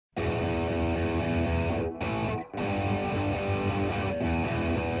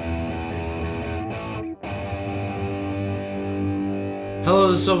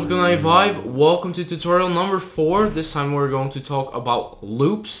this is Sophical95. Welcome to tutorial number 4. This time we're going to talk about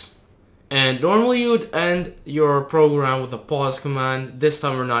loops. And normally you would end your program with a pause command. This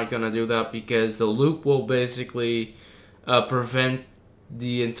time we're not gonna do that because the loop will basically prevent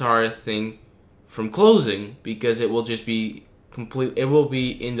the entire thing from closing, because it will just be it will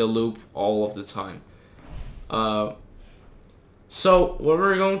be in the loop all of the time. So what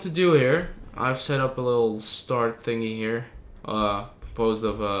we're going to do here, I've set up a little start thingy here, composed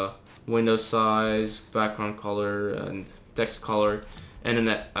of window size, background color, and text color, and an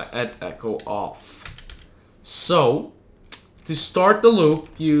add echo off. So to start the loop,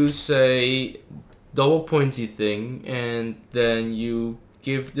 you say double pointy thing, and then you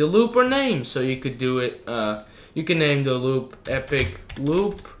give the loop a name. So you could do it, you can name the loop epic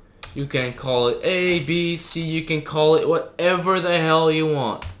loop, you can call it A, B, C, you can call it whatever the hell you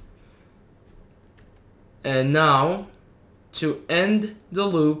want. And now to end the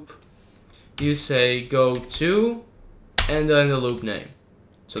loop, you say go to, and then the loop name.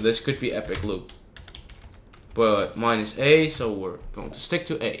 So this could be epic loop, but mine is A, so we're going to stick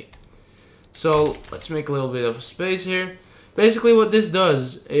to A. So let's make a little bit of a space here. Basically what this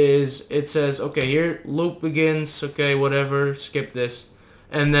does is it says, okay, here loop begins, okay, whatever, skip this,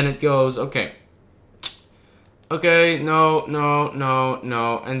 and then it goes, okay, no,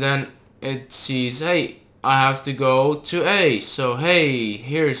 and then it sees, hey, I have to go to A, so hey,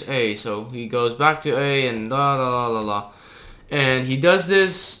 here's A, so he goes back to A and la la la la la, and he does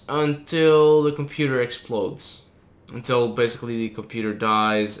this until the computer explodes, until basically the computer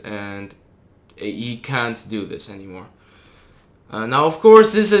dies and he can't do this anymore. Now of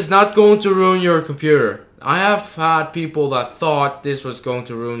course this is not going to ruin your computer. I have had people that thought this was going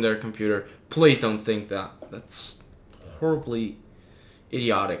to ruin their computer. Please don't think that. That's horribly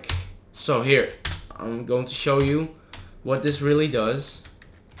idiotic. So here, I'm going to show you what this really does.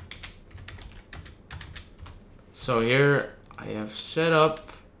 So here I have set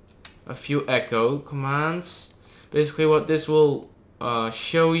up a few echo commands. Basically what this will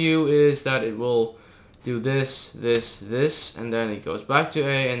show you is that it will do this, and then it goes back to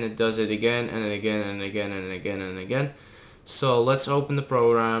A, and it does it again, and then again, and again, and again, and again. So let's open the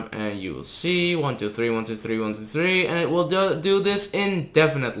program, and you will see 1, 2, 3, 1, 2, 3, 1, 2, 3, and it will do this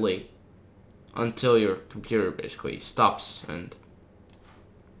indefinitely until your computer basically stops and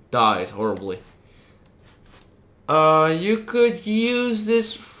dies horribly. You could use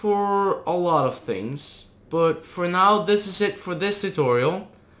this for a lot of things, but for now this is it for this tutorial.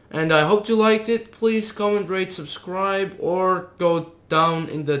 And I hope you liked it. Please comment, rate, subscribe, or go down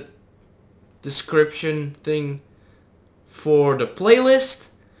in the description thing for the playlist.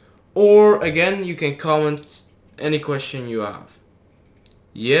 Or again, you can comment any question you have.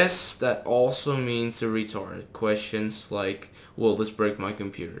 Yes, that also means the retarded questions like, will this break my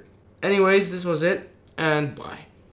computer? Anyways, this was it, and bye.